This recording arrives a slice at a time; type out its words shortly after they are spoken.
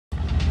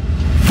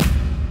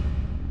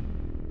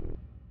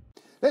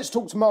Let's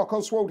talk to Marc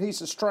Ostwald. He's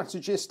a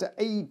strategist at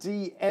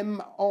ADMISI.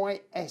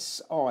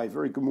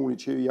 Very good morning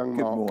to you, young Mark.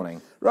 Good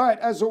morning. Right,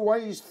 as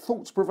always,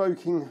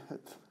 thoughts-provoking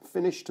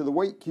finish to the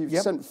week. You've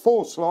sent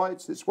 4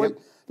 slides this week.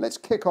 Let's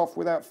kick off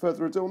without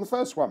further ado on the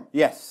first one.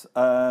 Yes,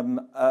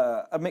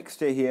 a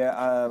mixture here.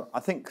 I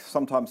think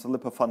sometimes the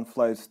Lipper fund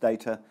flows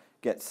data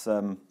gets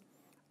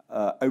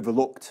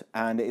overlooked,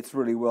 and it's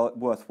really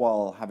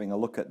worthwhile having a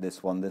look at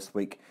this one this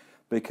week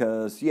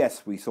because,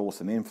 yes, we saw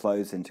some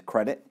inflows into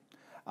credit.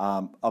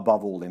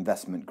 Above all,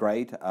 investment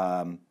grade.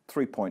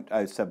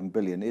 3.07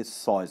 billion is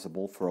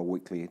sizable for a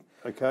weekly.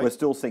 Okay. We're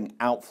still seeing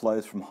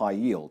outflows from high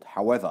yield.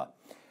 However,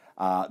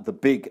 the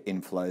big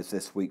inflows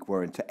this week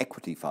were into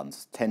equity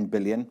funds, 10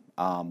 billion.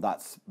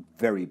 That's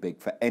very big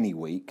for any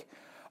week.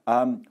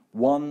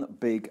 One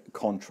big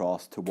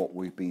contrast to what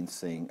we've been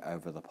seeing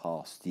over the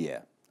past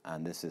year,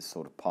 and this is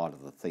sort of part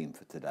of the theme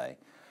for today,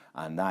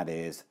 and that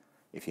is,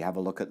 if you have a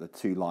look at the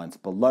 2 lines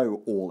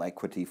below all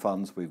equity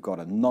funds, we've got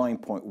a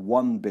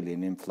 9.1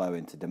 billion inflow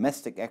into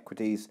domestic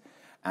equities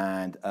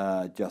and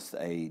just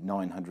a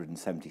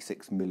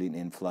 976 million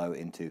inflow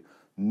into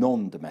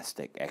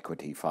non-domestic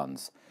equity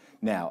funds.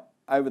 Now,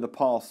 over the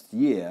past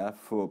year,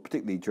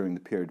 particularly during the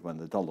period when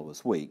the dollar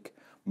was weak,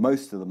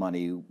 most of the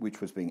money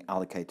which was being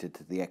allocated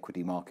to the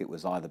equity market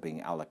was either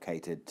being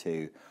allocated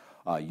to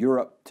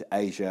Europe, to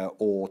Asia,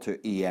 or to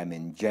EM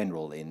in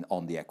general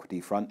on the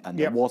equity front, and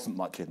there wasn't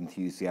much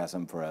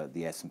enthusiasm for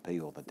the S&P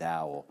or the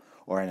Dow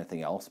or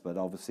anything else. But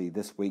obviously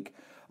this week,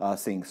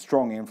 seeing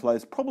strong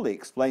inflows probably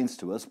explains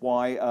to us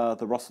why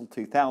the Russell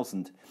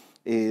 2000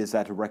 is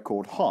at a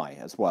record high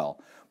as well.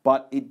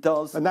 But it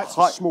does, and that's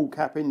a small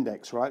cap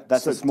index, right?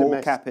 That's a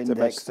small cap index,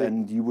 domestic.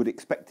 and you would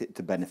expect it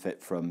to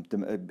benefit from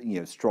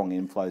strong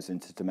inflows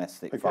into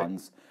domestic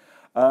funds.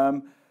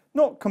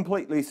 Not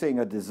completely seeing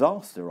a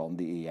disaster on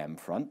the EM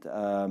front.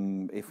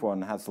 If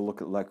one has a look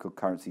at local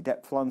currency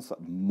debt funds,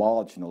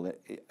 marginal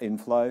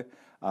inflow.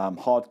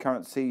 Hard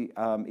currency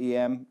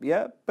EM,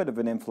 bit of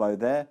an inflow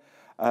there.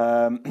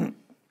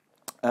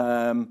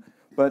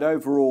 But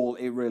overall,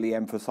 it really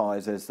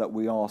emphasizes that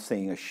we are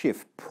seeing a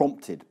shift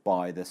prompted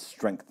by the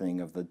strengthening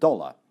of the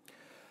dollar.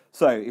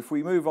 So if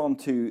we move on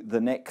to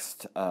the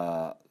next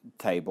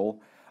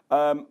table,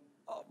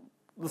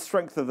 the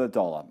strength of the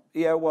dollar.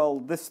 Yeah, well,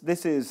 this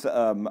is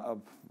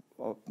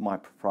my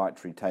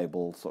proprietary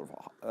table. Sort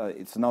of,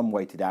 it's an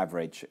unweighted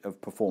average of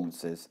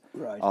performances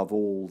of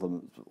all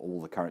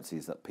the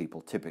currencies that people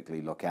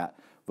typically look at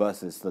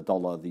versus the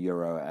dollar, the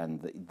euro,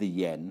 and the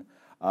yen.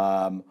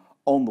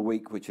 On the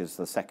week, which is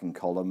the second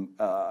column,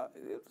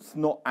 it's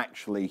not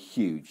actually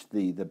huge.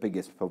 The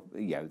biggest,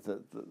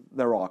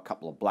 there are a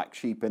couple of black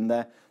sheep in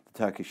there. The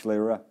Turkish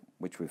lira,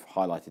 which we've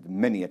highlighted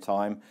many a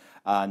time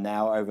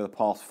now over the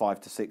past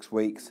 5 to 6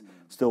 weeks,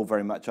 still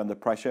very much under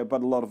pressure,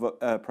 but a lot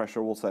of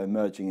pressure also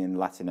emerging in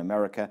Latin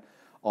America,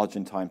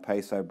 Argentine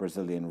peso,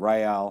 Brazilian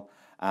real,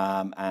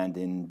 and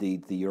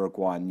indeed the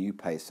Uruguayan new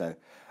peso.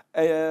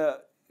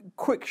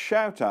 Quick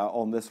shout out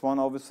on this one,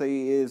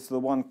 obviously, is the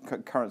one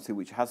currency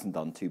which hasn't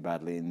done too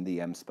badly in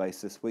the EM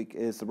space this week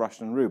is the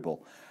Russian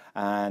ruble.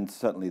 And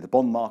certainly the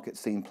bond market's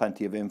seen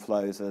plenty of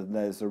inflows, and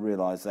there's a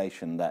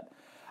realization that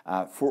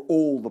for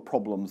all the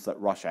problems that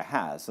Russia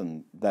has,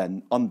 and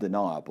then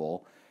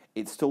undeniable,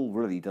 it still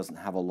really doesn't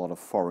have a lot of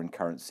foreign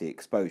currency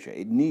exposure.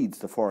 It needs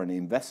the foreign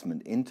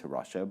investment into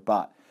Russia,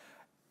 but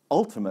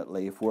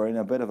ultimately, if we're in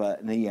a bit of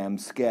an EM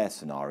scare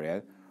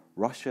scenario,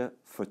 Russia,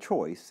 for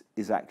choice,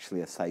 is actually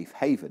a safe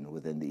haven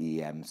within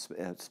the EM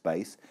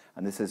space,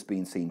 and this has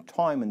been seen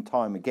time and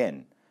time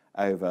again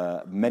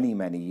over many,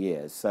 many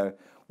years. So,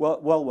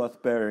 well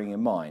worth bearing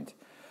in mind.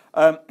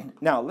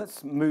 Now,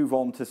 let's move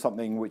on to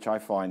something which I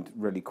find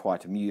really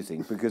quite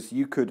amusing, because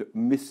you could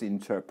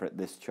misinterpret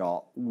this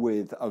chart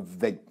with a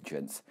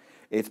vengeance.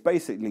 It's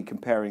basically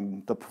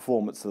comparing the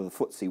performance of the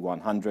FTSE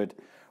 100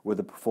 with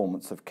the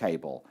performance of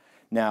cable.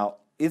 Now,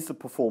 is the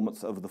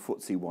performance of the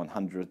FTSE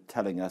 100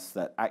 telling us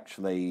that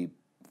actually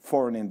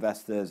foreign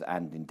investors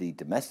and indeed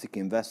domestic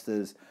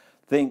investors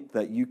think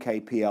that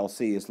UK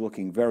PLC is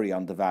looking very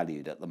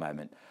undervalued at the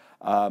moment?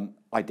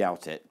 I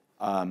doubt it.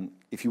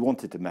 If you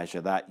wanted to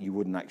measure that, you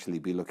wouldn't actually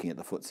be looking at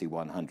the FTSE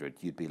 100,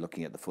 you'd be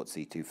looking at the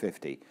FTSE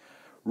 250.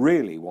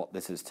 Really what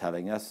this is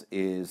telling us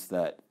is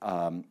that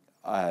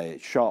a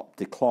sharp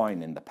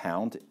decline in the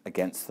pound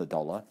against the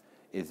dollar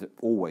is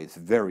always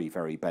very,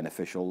 very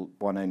beneficial.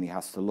 One only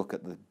has to look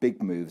at the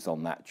big moves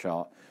on that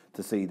chart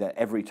to see that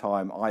every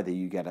time either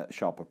you get a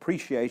sharp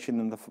appreciation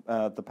in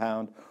the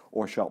pound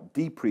or a sharp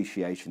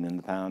depreciation in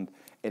the pound,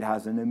 it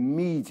has an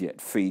immediate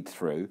feed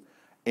through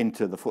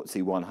into the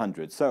FTSE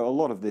 100. So a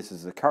lot of this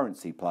is a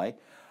currency play.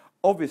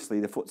 Obviously,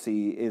 the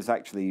FTSE is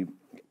actually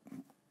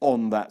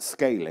on that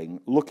scaling,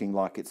 looking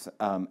like it's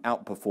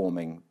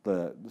outperforming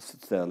the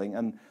sterling,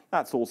 and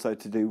that's also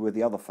to do with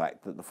the other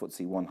fact that the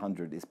FTSE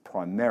 100 is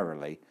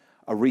primarily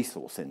a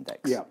resource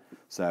index. Yeah.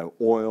 So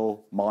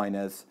oil,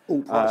 miners,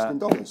 all priced in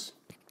dollars.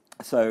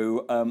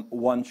 So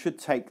one should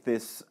take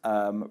this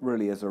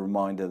really as a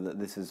reminder that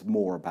this is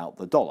more about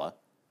the dollar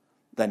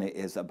than it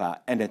is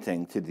about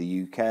anything to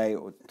the UK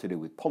or to do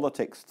with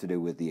politics, to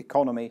do with the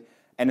economy,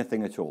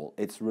 anything at all.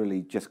 It's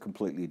really just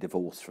completely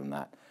divorced from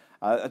that.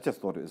 I just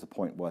thought it was a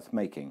point worth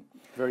making.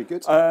 Very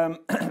good.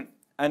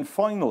 And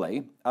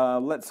finally,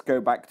 let's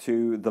go back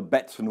to the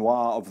bets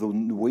noir of the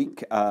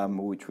week,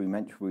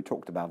 which we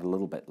talked about a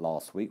little bit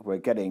last week. We're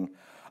getting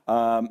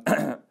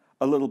a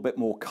little bit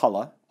more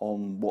colour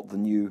on what the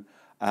new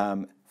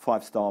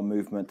five-star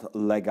movement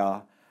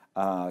Lega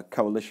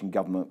coalition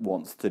government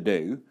wants to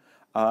do.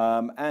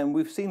 And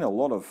we've seen a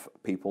lot of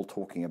people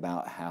talking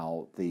about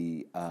how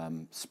the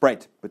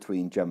spread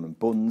between German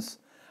Bunds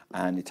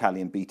and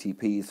Italian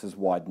BTPs has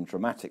widened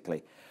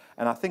dramatically.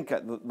 And I think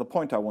the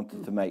point I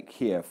wanted to make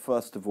here,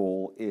 first of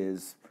all,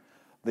 is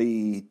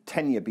the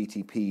 10-year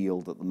BTP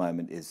yield at the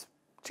moment is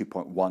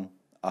 2.1.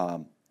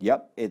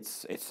 Yep,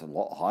 it's a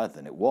lot higher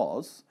than it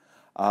was.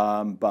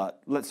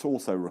 But let's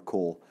also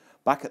recall,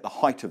 back at the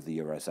height of the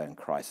Eurozone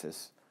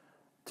crisis,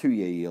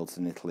 2-year yields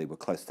in Italy were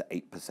close to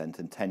 8%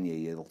 and 10-year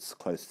yields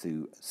close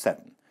to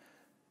 7%.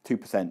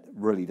 2%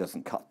 really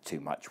doesn't cut too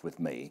much with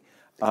me.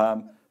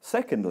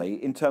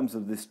 Secondly, in terms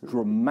of this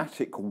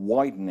dramatic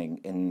widening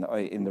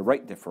in the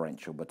rate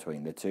differential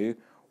between the two,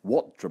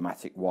 what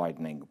dramatic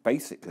widening?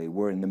 Basically,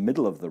 we're in the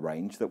middle of the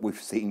range that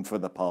we've seen for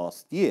the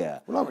past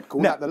year. Well, I would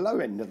call that the low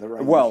end of the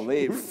range. Well,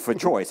 for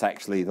choice,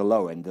 actually, the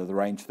low end of the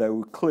range,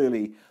 though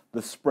clearly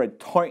the spread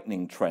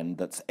tightening trend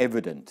that's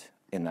evident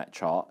in that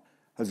chart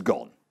has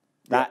gone.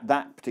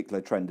 That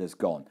particular trend has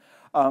gone.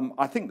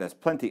 I think there's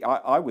plenty.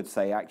 I would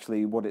say,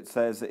 actually, what it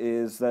says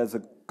is there's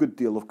a good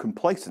deal of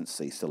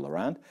complacency still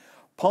around.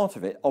 Part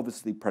of it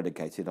obviously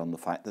predicated on the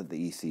fact that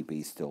the ECB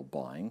is still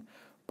buying.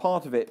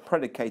 Part of it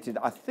predicated,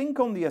 I think,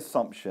 on the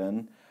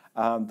assumption,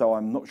 though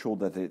I'm not sure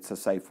that it's a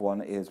safe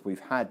one, is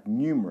we've had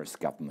numerous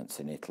governments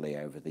in Italy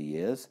over the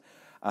years.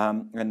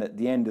 And at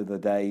the end of the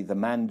day, the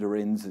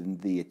mandarins in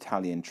the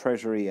Italian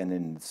treasury and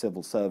in the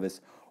civil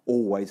service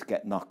always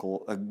get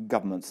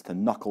governments to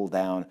knuckle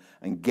down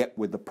and get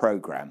with the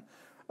program.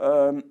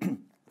 I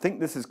think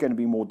this is going to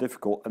be more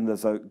difficult, and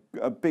there's a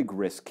big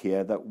risk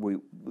here that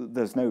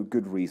there's no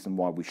good reason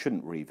why we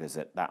shouldn't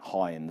revisit that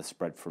high in the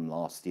spread from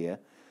last year.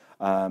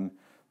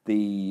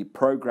 The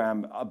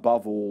program,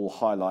 above all,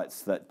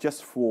 highlights that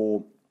just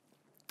for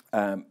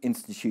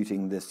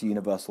instituting this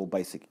universal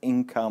basic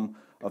income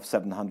of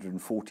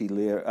 740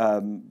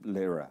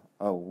 lira.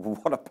 Oh,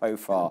 what a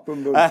pofar.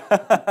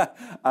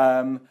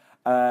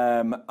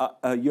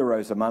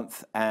 Euros a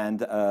month,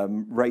 and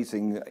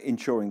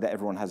ensuring that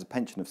everyone has a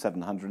pension of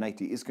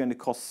 780 is going to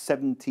cost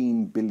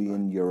 17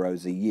 billion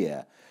euros a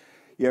year.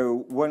 You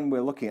know, when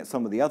we're looking at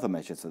some of the other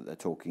measures that they're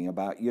talking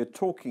about, you're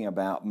talking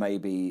about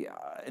maybe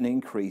an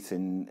increase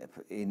in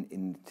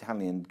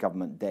Italian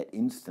government debt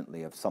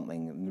instantly of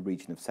something in the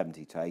region of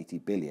 70 to 80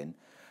 billion.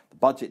 The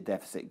budget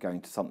deficit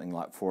going to something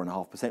like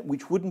 4.5%,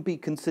 which wouldn't be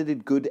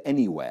considered good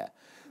anywhere.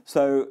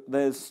 So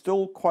there's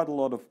still quite a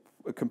lot of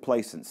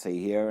complacency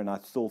here, and I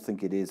still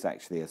think it is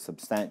actually a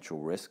substantial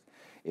risk.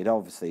 It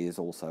obviously is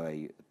also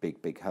a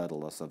big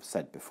hurdle, as I've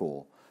said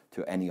before,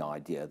 to any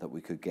idea that we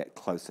could get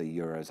closer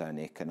Eurozone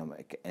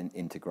economic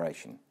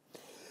integration.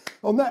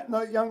 On that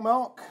note, young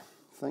Mark,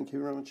 thank you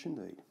very much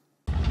indeed.